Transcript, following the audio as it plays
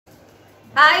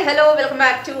Hi hello welcome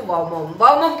back to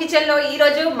వౌమమ్ kitchen లో ఈ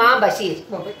రోజు మా బషీర్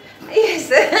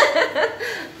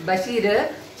బషీర్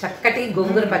చక్కటి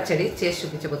గోంగూర పచ్చడి చేసి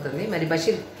చూపించబోతుంది. మరి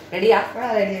బషీర్ రెడీయా?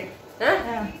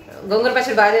 గోంగూర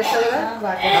పచ్చడి బాగా చేస్తావు కదా?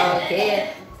 ఓకే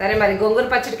సరే, మరి గోంగూర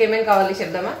పచ్చడికి ఏమేమి కావాలి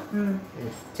చెప్దామా?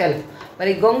 చలో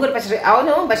మరి గోంగూర పచ్చడి.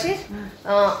 అవును బషీర్,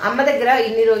 అమ్మ దగ్గర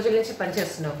ఇన్ని రోజుల నుంచి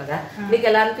పనిచేస్తున్నావు కదా, నీకు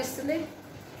ఎలా అనిపిస్తుంది?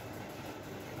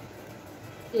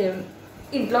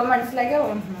 ఇంట్లో మనుషులాగే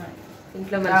ఉంటున్నాను.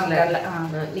 ఇంట్లో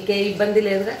మనుషులు నీకే ఇబ్బంది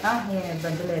లేదుగా? ఏం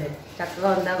ఇబ్బంది లేదు. చక్కగా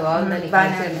ఉందా? బాగుందా? నీకు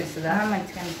మంచిగా అనిపిస్తుందా?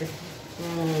 మంచిగా అనిపిస్తుంది.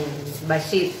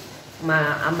 బషీర్ మా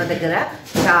అమ్మ దగ్గర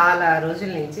చాలా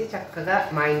రోజుల నుంచి చక్కగా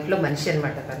మా ఇంట్లో మనిషి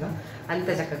అనమాట. తను అంత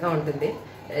చక్కగా ఉంటుంది.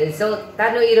 సో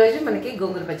తను ఈరోజు మనకి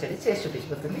గోంగూర పచ్చడి చేసి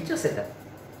చూపించబోతుంది, చూసేద్దాం.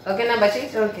 ఓకేనా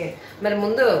బషీర్? ఓకే. మరి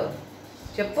ముందు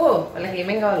చెప్పు వాళ్ళకి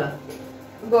ఏమేం కావాలో.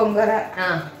 గోంగూర,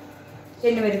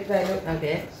 ఎండుమిరపకాయలు,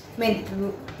 ఓకే, మెంతులు,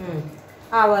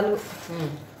 ఆవాలు,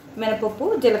 మినపప్పు,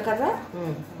 జీలకర్ర,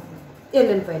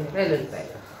 వెల్లుల్లిపాయలు.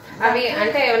 వెల్లుల్లిపాయలు అవి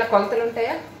అంటే ఏమైనా కొలతలు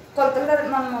ఉంటాయా? కొలతలు కదా,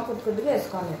 మనం కొద్ది కొద్దిగా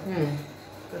వేసుకోవాలి.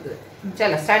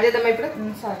 చాలా స్టార్ట్ చేద్దామా ఇప్పుడు?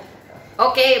 సరే.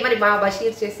 ఓకే, మరి మా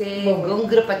బషీర్ చేసే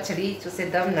గోంగూర పచ్చడి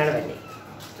చూసేద్దాం, నడవండి.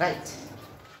 రైట్.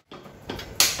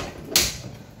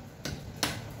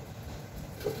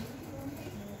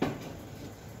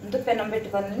 ముందు పెనం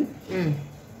పెట్టుకొని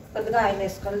కొద్దిగా ఆయిల్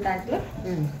వేసుకోవాలి. దాంట్లో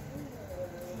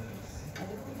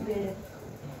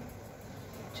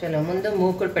చలో ముందు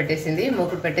మూకుడు పెట్టేసింది.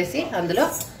 మూకుడు పెట్టేసి అందులో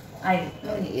ఆయిల్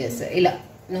ఇలా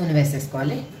నూనె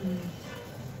వేసేసుకోవాలి.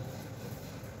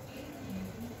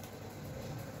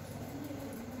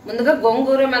 ముందుగా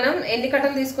గోంగూర మనం ఎన్ని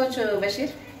కట్టలు తీసుకోవచ్చు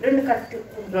బషీర్? 2 కట్టలు.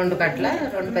 2 కట్టల,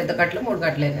 2 పెద్ద కట్టలు, 3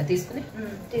 కట్టలు అయినా తీసుకుని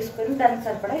దానికి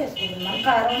సరిపడా వేసుకుంటున్నాం.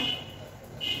 కారం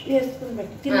వేసుకుని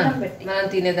బట్టి, తినడం బట్టి, మనం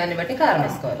తినేదాన్ని బట్టి కారం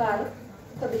వేసుకోవాలి. కారం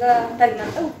కొద్దిగా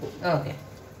తగినంత ఉప్పు. ఓకే.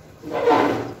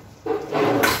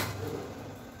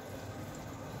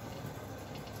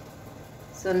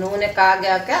 సో నూనె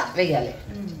కాగాక వేయాలి.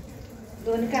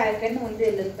 నూనె కాయకైనా ముందు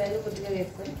ఎల్లుల్లిపాయలు కొద్దిగా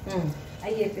వేసుకొని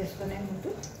అవి వేపేసుకునే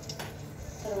ముందు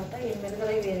తర్వాత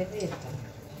ఎండుమిరపకాయలు వేరే వేస్తాను.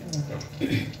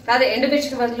 కాదు,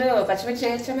 ఎండుమిర్చికి బదులు పచ్చిమిర్చి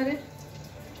చేయొచ్చా? మరి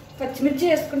పచ్చిమిర్చి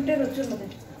వేసుకుంటే రుచి ఉండదు.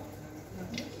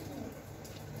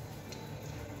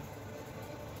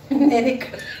 నేను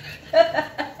ఇక్కడ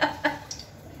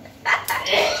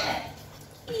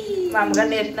మా అమ్మగారు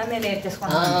నేర్పినా నేను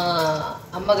నేర్చేసుకున్నాను.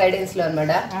 అమ్మ గైడెన్స్ లో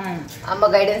అనమాట. అమ్మ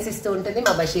గైడెన్స్ ఇస్తూ ఉంటుంది,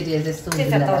 మా బషీర్ చేసేస్తూ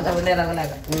ఉంటుంది.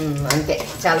 అంతే,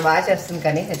 చాలా బాగా చేస్తుంది.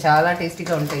 కానీ చాలా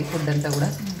టేస్టీగా ఉంటాయి. ఫుడ్ అంతా కూడా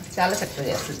చాలా చక్కగా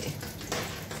చేస్తుంది.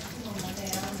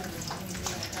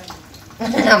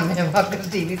 మేము అక్కడ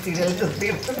టీవీ సీరియల్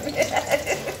చూసి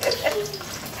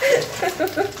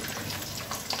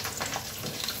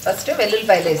ఫస్ట్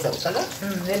వెల్లుల్లిపాయలు వేసావు కదా?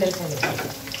 వెల్లుల్లిపాయలు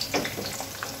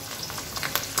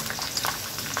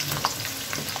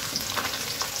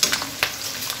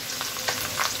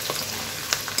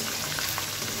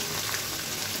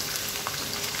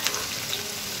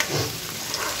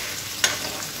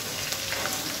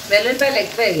వెల్లుల్లిపాయలు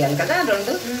ఎక్కువ వేయాలి కదా?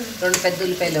 2 పెద్ద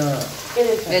ఉల్లిపాయలు,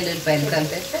 వెల్లుల్లిపాయలు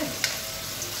కలిపేస్తే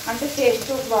అంటే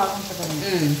టేస్ట్ బాగుంటుంది.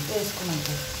 వేసుకున్నాక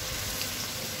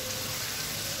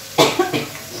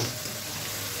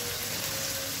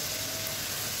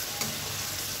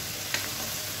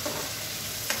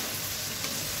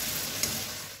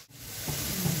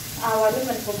ఆవాలు,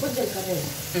 మినపప్పు, జీలకర్ర.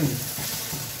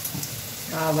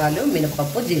 ఆవాలు,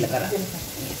 మినపప్పు, జీలకర్ర.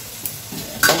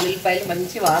 ఉల్లిపాయలు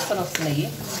మంచి వాసన వస్తున్నాయి.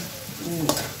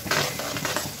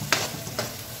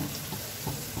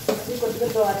 కొద్దిగా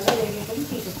దూరంగా వేసుకొని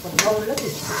తీసుకోండి, బౌల్లో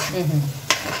తీసుకోండి.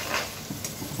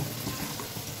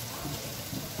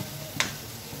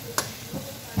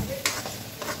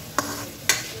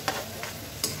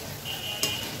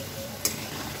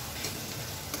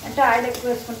 అంటే ఆయిల్ ఎక్కువ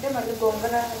వేసుకుంటే మళ్ళీ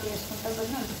గోంగూర వేసుకుంటాం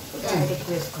కదా, ఆయిల్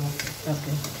ఎక్కువ వేసుకోవాలి.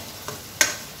 ఓకే,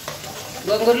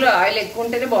 గోంగూరలో ఆయిల్ ఎక్కువ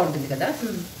ఉంటేనే బాగుంటుంది కదా?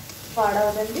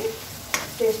 పాడవదండి,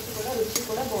 టేస్ట్ కూడా, రుచి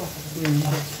కూడా బాగుంటుంది.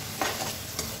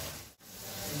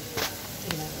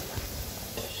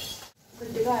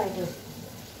 కొద్దిగా ఆయిల్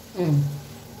వేసుకోండి.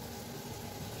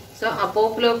 సో ఆ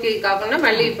పోపులోకి కాకుండా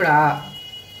మళ్ళీ ఇప్పుడు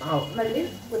మళ్ళీ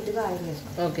కొద్దిగా ఆయిల్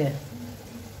వేసుకోండి. ఓకే.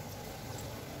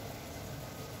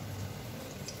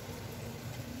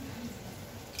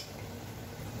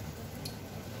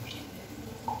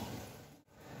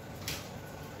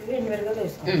 ఎండుమిరపకాయలు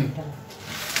వేసుకోండి.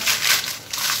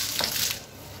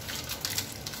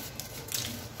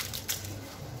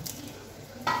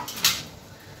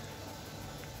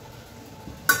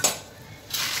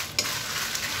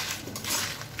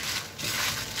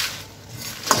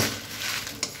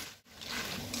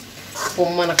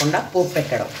 పొమ్మనకుండా పోపు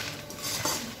పెట్టడం.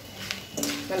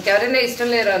 మనకి ఎవరైనా ఇష్టం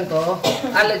లేరు అనుకో,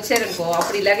 వాళ్ళు వచ్చారనుకో,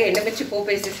 అప్పుడు ఇలాగే ఎండమిర్చి పోపు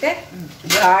వేసిస్తే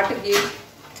ఘాటుకి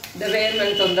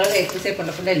మనకి తొందరగా ఎక్కువసేపు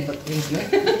ఉండకుండా వెళ్ళిపోతుంది ఇంట్లో.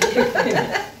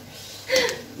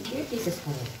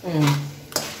 తీసేసుకోవాలి.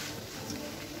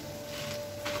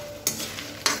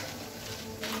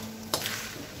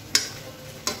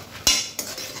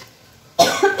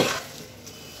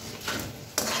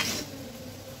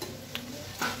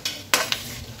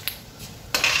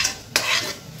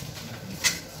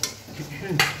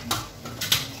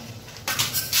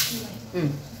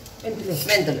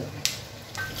 మెంతులు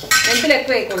మెంతులు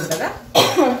ఎక్కువ వేయకూడదు కదా,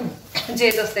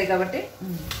 చేతి వస్తాయి కాబట్టి.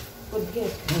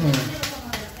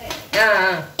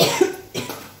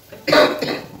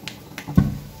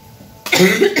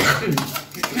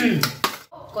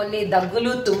 కొన్ని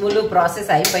దగ్గులు తుమ్ములు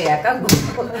ప్రాసెస్ అయిపోయాక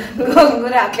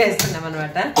గోంగూర ఆకేస్తున్నాం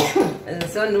అనమాట.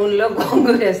 సో నూనెలో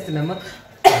గోంగూర వేస్తున్నాము.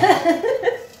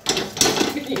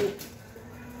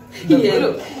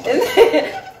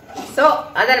 సో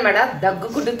అదనమాట,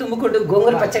 దగ్గుకుంటూ తుమ్ముకుంటూ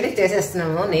గోంగూర పచ్చడి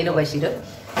చేసేస్తున్నాము నేను బషీరు.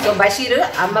 సో బషీర్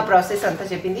అమ్మ ప్రాసెస్ అంతా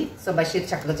చెప్పింది. సో బషీర్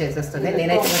చక్కగా చేసేస్తుంది,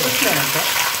 నేనైతే చూస్తున్నాను అంతే.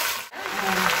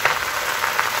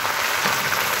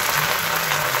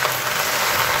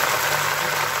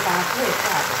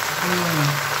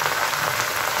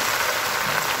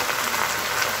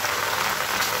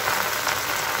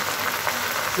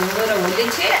 గోంగూర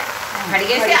ఒలిచి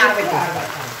కడిగేసి ఆరబెట్టాలి.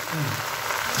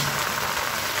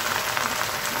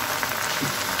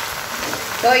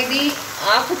 సో ఇది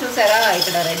ఆకు చూసారా,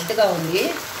 ఇక్కడ రెడ్గా ఉంది,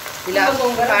 ఇలా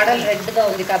కాడలు రెడ్గా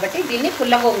ఉంది కాబట్టి దీన్ని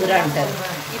పుల్ల గోంగూర అంటారు.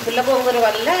 ఈ పుల్ల గోంగూర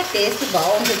వల్ల టేస్ట్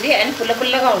బాగుంటుంది అండ్ పుల్ల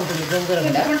పుల్లగా ఉంటుంది గోంగూర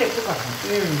కూడా.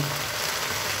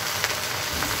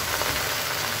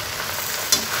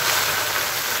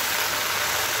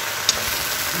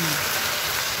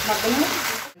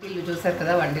 వంటిల్లు చూసారు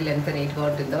కదా, వంటిల్లు ఎంత నీట్గా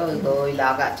ఉంటుందో. ఇదో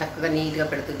ఇలాగా చక్కగా నీట్గా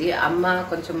పెడుతుంది అమ్మ.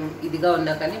 కొంచెం ఇదిగా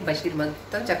ఉన్నా కానీ బషీర్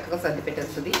మొత్తం చక్కగా సర్ది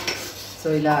పెట్టేస్తుంది. సో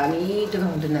ఇలా నీట్గా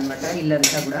ఉంటుంది అనమాట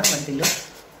ఇల్లంతా కూడా వంటిల్లు.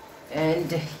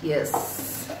 అండ్ ఎస్,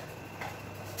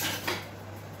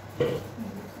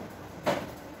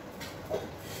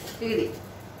 ఇది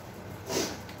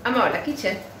అమ్మ వాళ్ళ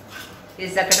కిచెన్.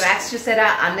 ఇది అక్కడ ర్యాక్స్ చూసారా,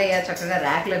 అన్నయ్య చక్కగా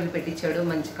ర్యాక్లు అవి పెట్టించాడు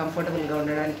మంచి కంఫర్టబుల్గా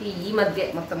ఉండడానికి. ఈ మధ్య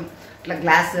మొత్తం ఇట్లా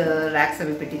గ్లాస్ ర్యాక్స్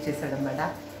అవి పెట్టించేసాడు అనమాట.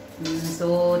 సో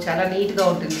చాలా నీట్గా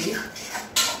ఉంటుంది.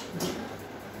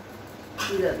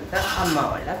 ఇదంతా అమ్మ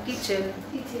వాళ్ళ కిచెన్.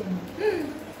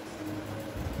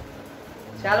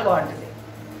 చాలా బాగుంటుంది.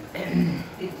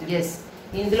 ఎస్,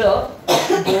 ఇందులో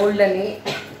గోల్డ్ అని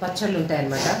పచ్చళ్ళు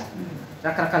ఉంటాయన్నమాట,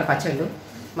 రకరకాల పచ్చళ్ళు.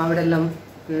 మామిడల్లం,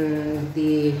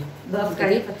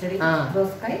 దోసకాయ పచ్చడి,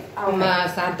 దోసకాయ మా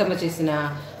శాంతమ్మ చేసిన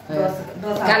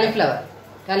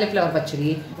కాలీఫ్లవర్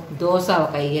పచ్చడి,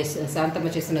 దోసకాయ, శాంతమ్మ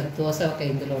చేసిన దోసకాయ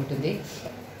ఇందులో ఉంటుంది.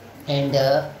 అండ్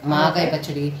మాగాయ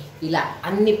పచ్చడి, ఇలా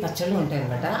అన్ని పచ్చళ్ళు ఉంటాయి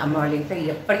అనమాట అమ్మ వాళ్ళ ఇంట్లో.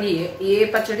 ఎప్పటికీ ఏ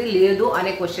పచ్చడి లేదు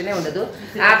అనే క్వశ్చనే ఉండదు.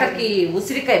 ఆఖరికి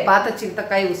ఉసిరికాయ, పాత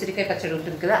చింతకాయ ఉసిరికాయ పచ్చడి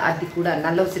ఉంటుంది కదా, అది కూడా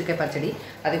నల్ల ఉసిరికాయ పచ్చడి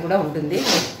అది కూడా ఉంటుంది.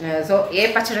 సో ఏ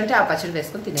పచ్చడి అంటే ఆ పచ్చడి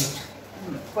వేసుకొని తినవచ్చు.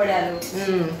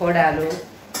 పొడాలు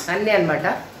అన్నీ అనమాట.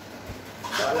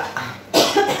 చాలా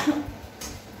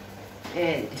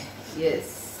అండ్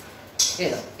ఎస్,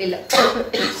 ఏదో ఇలా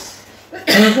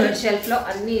షెల్ఫ్లో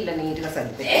అన్నీ ఇలా నీట్గా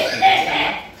సరిపోయి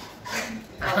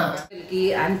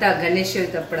అంతా గణేష్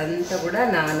చవితి అప్పుడంతా కూడా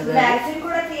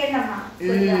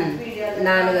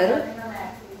నాన్నగారు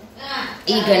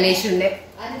ఈ గణేషునే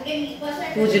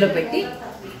పూజలో పెట్టి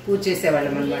పూజ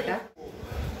చేసేవాళ్ళం అనమాట.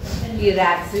 ఈ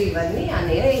ర్యాక్స్ ఇవన్నీ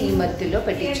అన్నయ్య ఈ మధ్యలో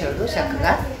పెట్టించాడు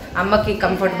చక్కగా. అమ్మకి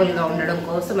కంఫర్టబుల్గా ఉండడం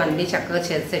కోసం అన్నీ చక్కగా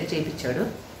సెట్ చేయించాడు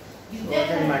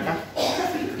అనమాట.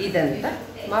 ఇదంతా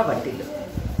మా వంటిల్లు,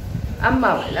 అమ్మ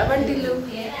వాళ్ళ వంటిల్లు.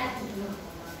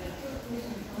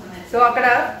 సో అక్కడ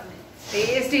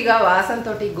టేస్టీగా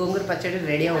వాసనతో గోంగూర పచ్చడి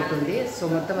రెడీ అవుతుంది. సో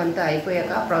మొత్తం అంతా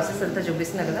అయిపోయాక ప్రాసెస్ అంతా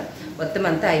చూపిస్తున్నా కదా, మొత్తం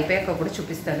అంతా అయిపోయాక కూడా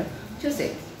చూపిస్తాను, చూసే.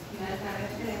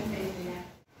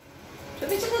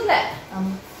 చూపించకూడలే,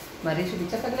 మరీ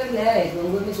చూపించక్కర్లేదులే,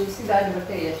 గోంగూరని చూసి దాన్ని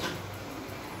బట్టి వేయచ్చు.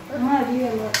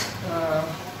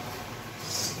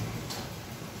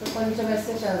 సో కొంచెం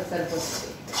వేస్తే చాలా సరిపోతుంది.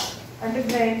 అంటే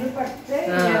గ్రైండర్ పడితే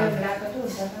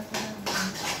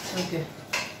ఓకే.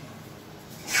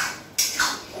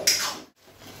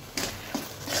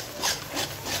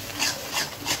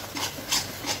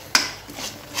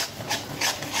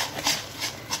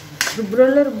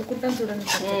 రుబ్బురోల్లో రుబ్బుకుంటాం చూడండి,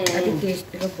 అది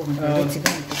టేస్ట్గా పోతుంది,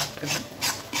 రుచిగా ఉంటుంది.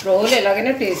 రోల్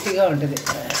ఎలాగైనా టేస్టీగా ఉంటుంది.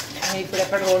 ఇప్పుడు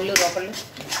ఎక్కడ రోళ్ళు లోపలు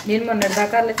నేను మొన్న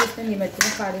దాకా అలా చేస్తాను, ఈ మధ్యన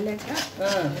పాడలేక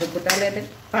రుబ్బుతా లేదు,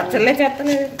 పచ్చళ్ళే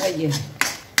చేస్తలేదు. అయ్యో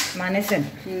మానేశాను.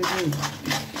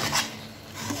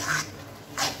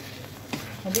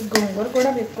 అది గోంగూర కూడా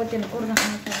ఎక్కువ తినకూడదు.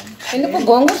 ఎందుకు?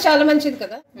 గోంగూర చాలా మంచిది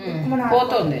కదా,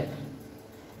 పోతుంది.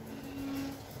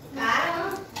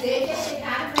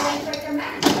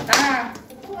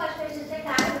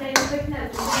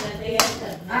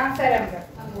 సరే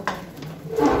అమ్మ.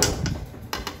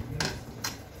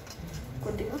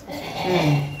 కొద్దిగా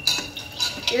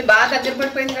ఇది బాగా దగ్గర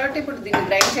పడిపోయింది కాబట్టి ఇప్పుడు దీన్ని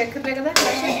గ్రైండ్ చేయక్కర్లే కదా.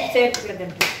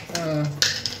 చేయట్లేదండి.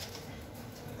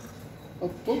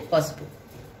 ఉప్పు, పసుపు.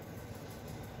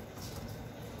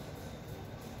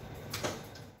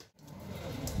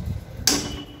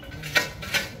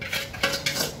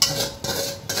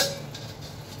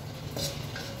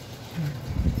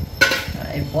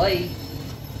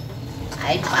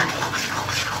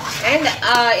 అండ్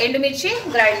ఎండుమిర్చి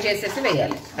గ్రైండ్ చేసేసి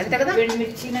వేయాలి, అంతే కదా.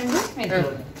 ఎండుమిర్చి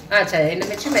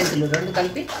ఎండుమిర్చి మెంతులు 2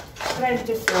 కలిపి గ్రైండ్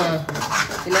చేసి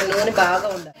ఇలా నూనె బాగా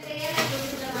ఉండాలి.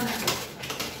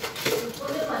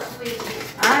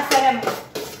 సరే అమ్మ.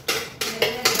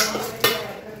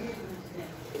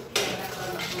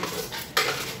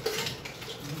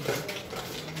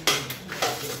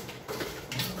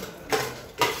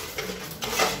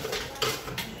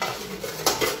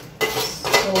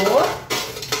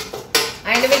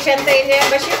 ఎండుమిర్చి అంతా ఏం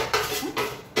చేయాలి బషి?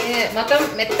 మొత్తం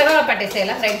మెత్తగా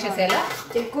పట్టేసేయాలా, గ్రైండ్ చేసేయాలా?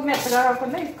 ఎక్కువ మెత్తగా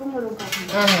కాకుండా ఎక్కువ మురుగు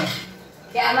కాకుండా.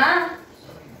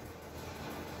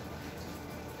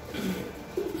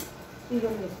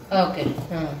 ఓకే.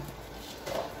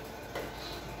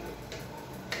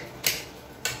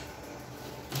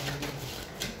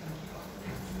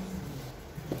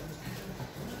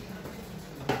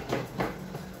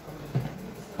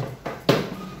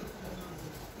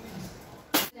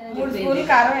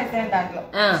 కారం వేసేయండి దాంట్లో.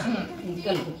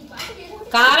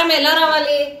 కారం ఎలా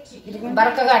రావాలి?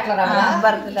 బరకగా అట్లా రావాలా?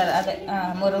 బరకగా, అదే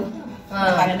మురుగు.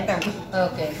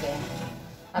 Okay okay.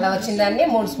 అలా వచ్చిన దాన్ని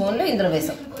 3 స్పూన్లు ఇందులో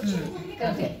వేసాం.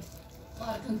 ఓకే.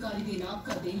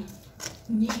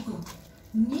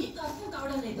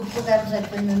 ఉప్పు కారం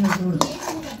సరిపోయింది చూడు.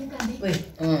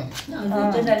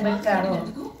 కారం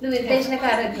నువ్వు ఎంత వేసిన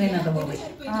కారం ఎక్కువైనా బాబు.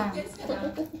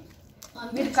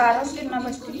 మీరు కారం తిన్న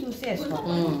బట్టి చూసి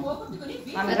వేసుకోండి.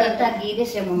 అందరంతా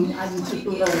గీరేసాము, అది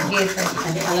చుట్టూలో గీరేసాము,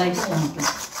 అలా ఇస్తూ ఉంటుంది.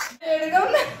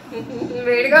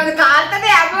 వేడిగా ఉంది, కాలుతుంది.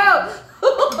 అబ్బో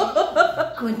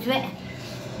కొంచెమే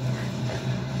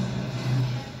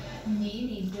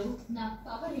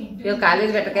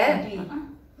కాలేజ్ పెట్టకే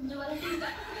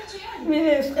మీరు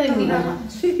వేసుకోండి.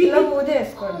 ఇలా ఊద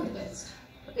వేసుకోండి.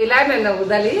 ఇలా నన్ను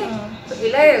ఊదాలి,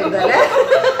 ఇలా ఊదాలి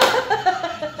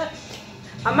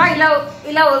అమ్మా. ఇలా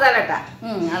ఇలా ఊదాలట.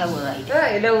 అలా ఊదాలి.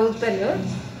 ఇలా ఊదుతాను.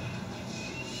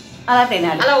 అలా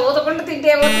తినాలి. అలా ఊదకుండా తింటే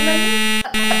ఏమవుతుందండి?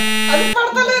 అది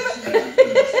పడతలేదు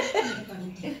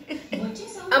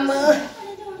అమ్మా.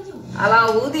 అలా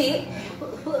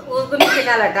ఊదుకుని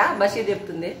తినాలట బషీర్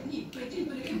చెప్తుంది.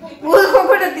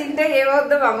 ఊదుకోకుండా తింటే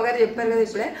ఏమవుద్దాం అమ్మగారు చెప్పారు కదా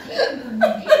ఇప్పుడే.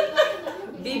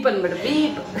 బీప్ అనమాట,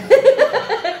 బీప్.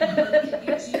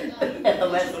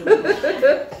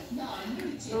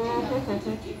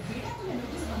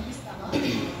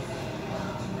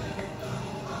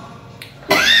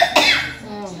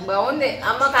 బాగుంది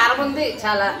అమ్మ, కారం ఉంది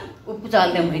చాలా. ఉప్పు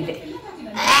చాలుదేమో అయితే.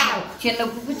 చిన్న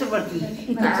ఉప్పు పిచ్చబడుతుంది.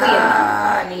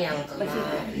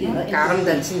 కారం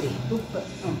దంచింది, ఉప్పు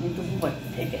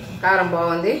పడుతుంది. కారం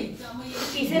బాగుంది.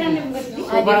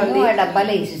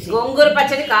 డబ్బాలో వేసేసి గోంగూర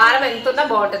పచ్చడి కారం ఎంత ఉన్నా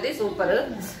బాగుంటది, సూపర్.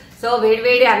 సో వేడి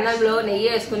వేడి అన్నంలో నెయ్యి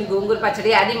వేసుకుని గోంగూర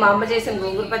పచ్చడి, అది మా అమ్మ చేసిన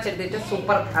గోంగూర పచ్చడి తింటే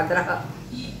సూపర్. అదరా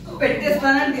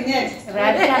పెట్టేస్తానని తినే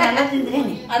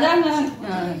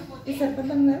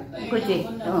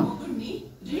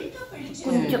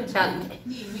కొంచెం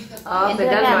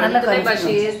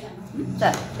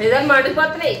పెద్దలు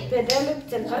మండిపోతున్నాయి. పెద్దలు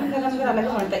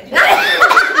అలాగే ఉంటాయి.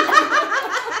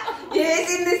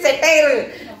 వేసింది సెట్ అయ్యారు.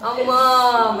 అమ్మా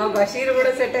మా బషీర్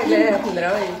కూడా సెట్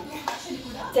అయ్యలేదురా.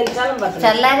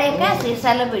 చల్లారాక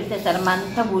సీసాలో పెట్టేస్తారు.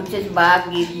 మంతా బూడ్చేసి బాగా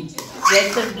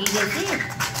గేట్తో గీసేసి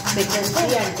పెట్టేస్తే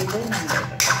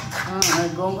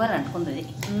గోంగూర అంటుకుంటుంది.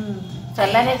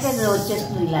 చల్లారైతే అది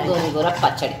వచ్చేస్తుంది. ఇలా గోంగూర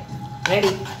పచ్చడి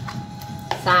రెడీ.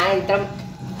 సాయంత్రం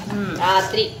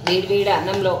రాత్రి వేడి వేడి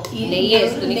అన్నంలో నెయ్యి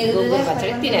వేసుకుని గోంగూర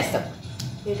పచ్చడి తినేస్తాం.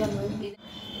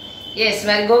 ఎస్,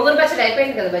 మరి గోంగూర పచ్చడి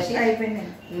అయిపోయింది కదా బషి? అయిపోయింది.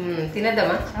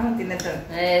 తినేద్దామా? తినేద్దాం.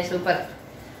 సూపర్.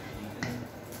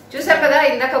 చూసారు కదా,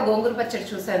 ఇందాక గోంగూర పచ్చడి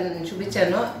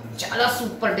చూపించాను. చాలా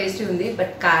సూపర్ టేస్టీ ఉంది.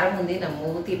 బట్ కారం ఉంది, నా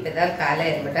మూతి పెదాలు కాలే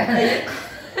అనమాట.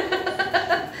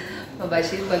 మా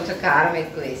బషీర్ కొంచెం కారం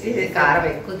ఎక్కువ వేసి కారం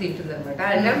ఎక్కువ తింటుంది అనమాట.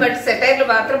 బట్ సెటైర్లు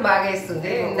మాత్రం బాగా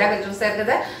వేస్తుంది. ఇందాక చూసారు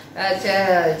కదా,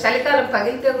 చలికాలం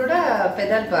పగిలితే కూడా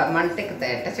పెదాలు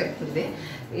మంటెక్కుతాయంట చెప్తుంది.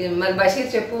 మరి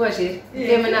బషీర్ చెప్పు బషీర్,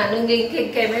 ఇంకేమైనా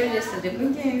ఇంకేమేమి చేస్తుంది చెప్పు.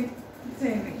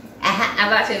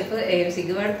 అలా చెప్పు, ఏం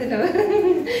సిగ్గుపడుతున్నావు?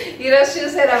 ఈరోజు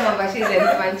చూసారా మా బషీర్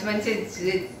ఎంత మంచి మంచి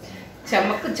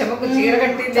చెమ్మక్కు చెమ్మక్కు చీర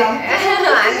కట్టింది.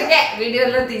 అందుకే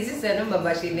వీడియోలో తీసేసాను మా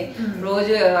బషీర్ని.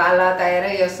 రోజు అలా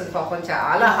తయారై వస్తుంది పాపం,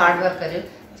 చాలా హార్డ్ వర్కర్,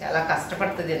 చాలా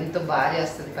కష్టపడుతుంది, ఎంతో బాగా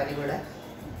చేస్తుంది పని కూడా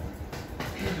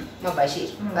మా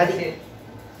బషీర్. అది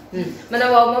మన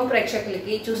వౌమమ్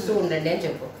ప్రేక్షకులకి చూస్తూ ఉండండి అని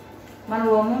చెప్పు. మన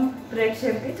వౌమమ్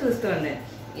ప్రేక్షకులకి చూస్తూ ఉండండి.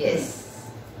 ఎస్,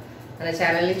 మన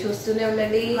ఛానల్ని చూస్తూనే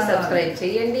ఉండండి, సబ్స్క్రైబ్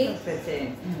చేయండి,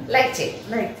 లైక్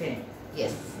చేయండి.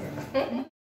 ఎస్.